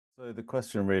So the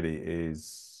question really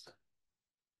is,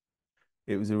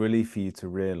 it was a relief for you to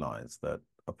realize that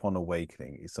upon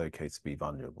awakening, it's okay to be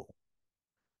vulnerable.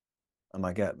 And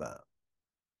I get that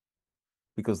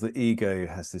because the ego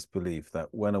has this belief that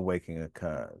when awakening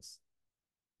occurs,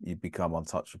 you become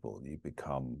untouchable, you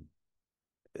become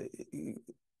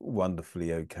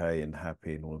wonderfully okay and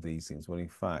happy and all of these things. When in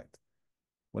fact,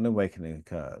 when awakening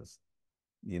occurs,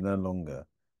 you no longer,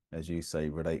 as you say,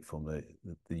 relate from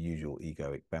the usual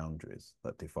egoic boundaries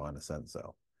that define a sense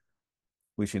self,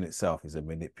 which in itself is a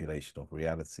manipulation of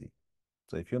reality.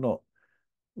 So if you're not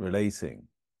relating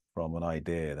from an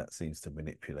idea that seems to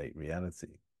manipulate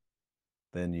reality,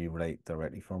 then you relate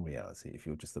directly from reality. If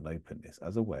you're just an openness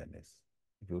as awareness,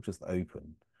 if you're just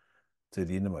open to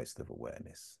the innermost of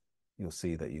awareness, you'll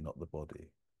see that you're not the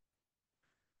body.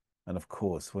 And of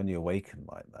course, when you awaken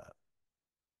like that,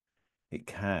 it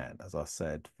can, as I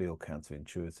said, feel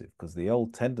counterintuitive because the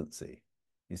old tendency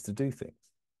is to do things,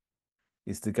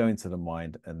 is to go into the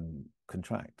mind and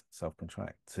contract,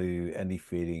 self-contract to any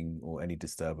feeling or any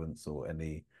disturbance or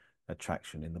any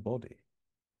attraction in the body.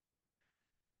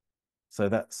 So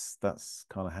that's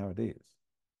kind of how it is.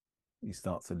 You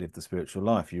start to live the spiritual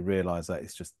life. You realize that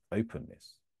it's just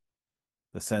openness,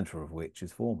 the center of which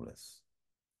is formless.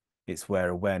 It's where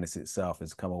awareness itself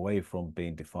has come away from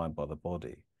being defined by the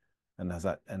body and has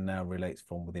that and now relates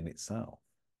from within itself,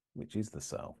 which is the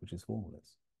self, which is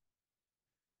formless.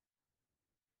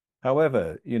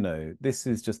 However, this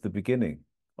is just the beginning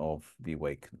of the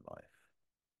awakened life.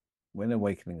 When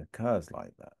awakening occurs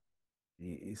like that,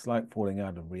 it's like falling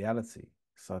out of reality.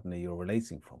 Suddenly you're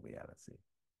relating from reality.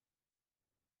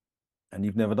 And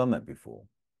you've never done that before.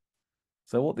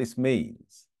 So what this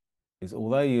means is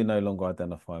although you no longer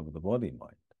identify with the body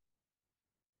mind,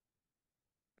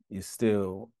 you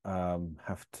still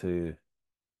have to,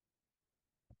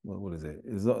 well, what is it?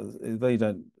 Although you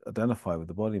don't identify with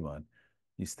the body mind,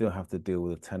 you still have to deal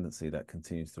with a tendency that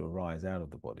continues to arise out of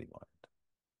the body mind.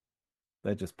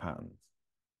 They're just patterns.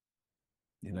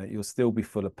 You'll still be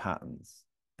full of patterns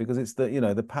because it's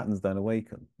the patterns don't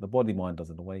awaken. The body mind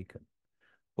doesn't awaken.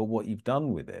 But what you've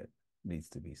done with it needs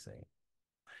to be seen.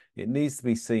 It needs to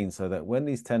be seen so that when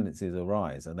these tendencies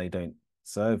arise and they don't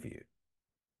serve you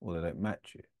or they don't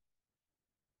match you,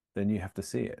 then you have to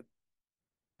see it.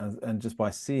 And just by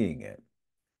seeing it,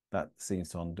 that seems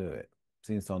to undo it.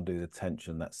 Seems to undo the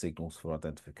tension that signals for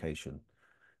identification.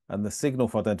 And the signal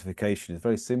for identification is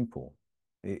very simple.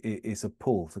 It's a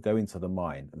pull to go into the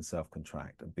mind and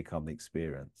self-contract and become the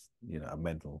experience, a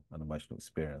mental and emotional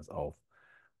experience of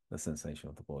the sensation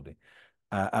of the body,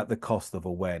 at the cost of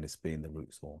awareness being the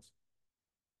root source.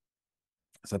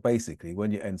 So basically,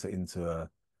 when you enter into a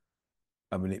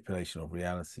manipulation of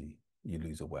reality, you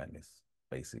lose awareness,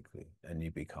 basically, and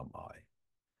you become I.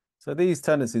 So these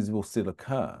tendencies will still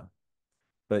occur,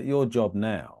 but your job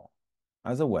now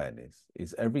as awareness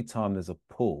is every time there's a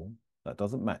pull that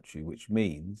doesn't match you, which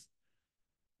means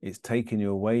it's taking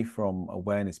you away from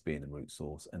awareness being the root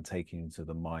source and taking you to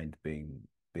the mind being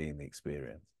the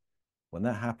experience. When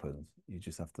that happens, you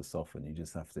just have to soften. You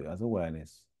just have to, as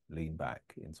awareness, lean back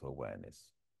into awareness.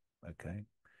 Okay.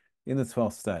 In the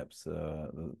 12 steps,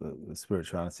 the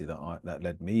spirituality that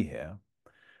led me here,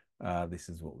 this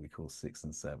is what we call 6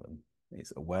 and 7.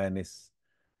 It's awareness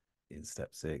in step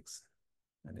 6,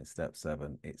 and in step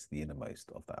 7, it's the innermost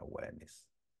of that awareness.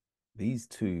 These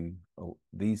two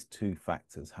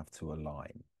factors have to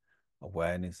align.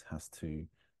 Awareness has to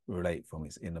relate from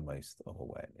its innermost of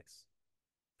awareness.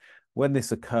 When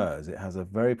this occurs, it has a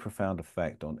very profound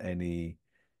effect on any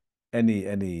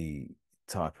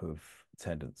type of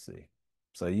tendency.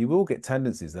 So you will get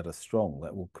tendencies that are strong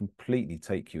that will completely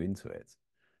take you into it.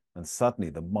 And suddenly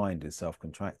the mind is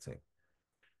self-contracting.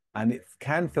 And it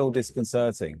can feel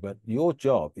disconcerting, but your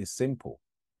job is simple.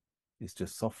 It's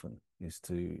just soften, is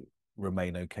to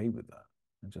remain okay with that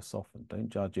and just soften. Don't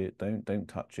judge it, don't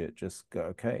touch it, just go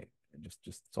okay.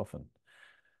 Just soften.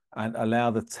 And allow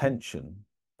the tension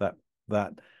that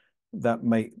that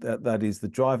that is the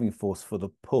driving force for the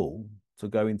pull to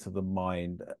go into the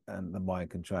mind and the mind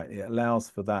contract. It allows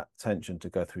for that tension to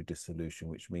go through dissolution,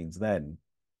 which means then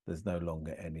there's no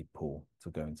longer any pull to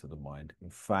go into the mind.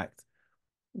 In fact,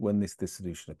 when this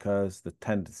dissolution occurs, the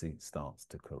tendency starts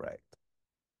to correct.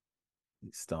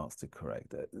 It starts to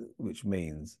correct, which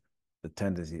means the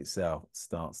tendency itself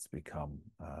starts to become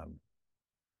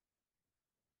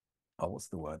what's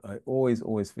the word? I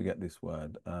always forget this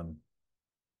word.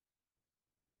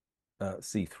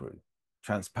 See-through,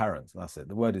 transparent. That's it.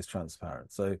 The word is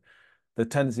transparent. So the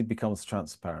tendency becomes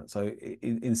transparent. So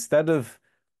instead of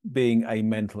being a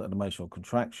mental and emotional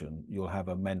contraction, you'll have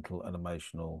a mental and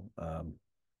emotional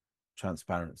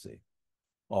transparency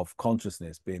of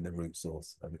consciousness being the root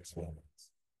source of experience.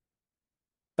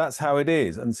 That's how it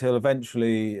is until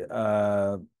eventually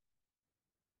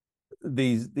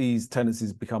these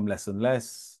tendencies become less and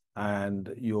less,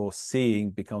 and your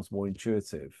seeing becomes more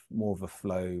intuitive, more of a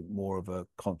flow, more of a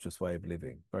conscious way of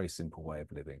living, very simple way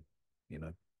of living, you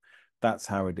know. That's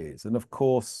how it is. And of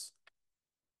course,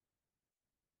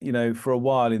 you know, for a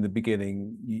while in the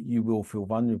beginning, you will feel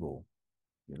vulnerable,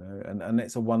 you know, and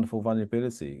it's a wonderful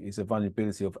vulnerability. It's a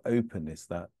vulnerability of openness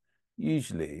that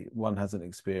usually one hasn't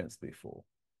experienced before.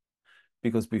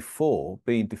 Because before,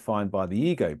 being defined by the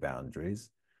ego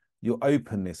boundaries, your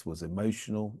openness was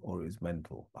emotional or it was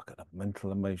mental, like a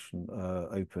mental emotion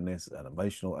openness, an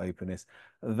emotional openness.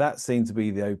 That seemed to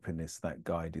be the openness that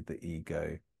guided the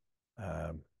ego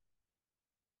uh,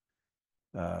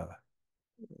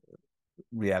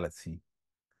 reality.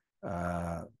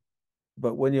 But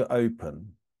when you're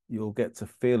open, you'll get to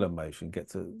feel emotion, get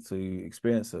to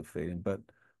experience that feeling, but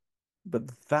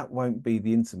that won't be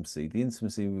the intimacy. The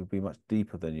intimacy will be much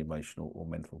deeper than your emotional or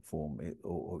mental form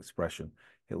or expression.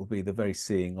 It will be the very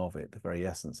seeing of it, the very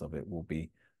essence of it will be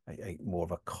a more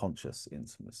of a conscious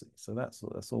intimacy. So that's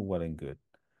all well and good.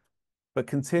 But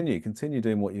continue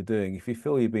doing what you're doing. If you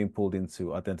feel you're being pulled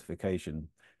into identification,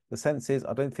 the sense is,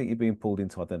 I don't think you're being pulled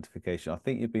into identification. I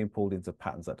think you're being pulled into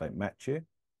patterns that don't match you.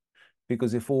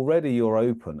 Because if already you're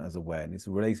open as awareness,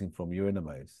 relating from your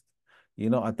innermost, you're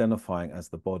not identifying as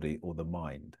the body or the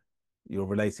mind. You're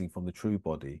relating from the true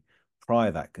body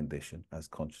prior that condition as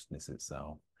consciousness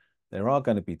itself. There are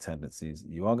going to be tendencies,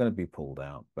 you are going to be pulled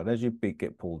out, but as you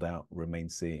get pulled out, remain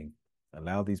seeing.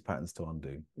 Allow these patterns to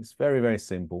undo. It's very, very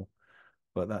simple,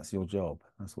 but that's your job.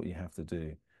 That's what you have to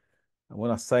do. And when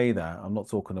I say that, I'm not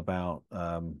talking about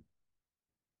a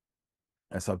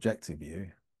subjective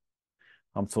view.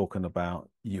 I'm talking about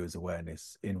you as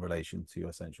awareness in relation to your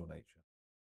essential nature.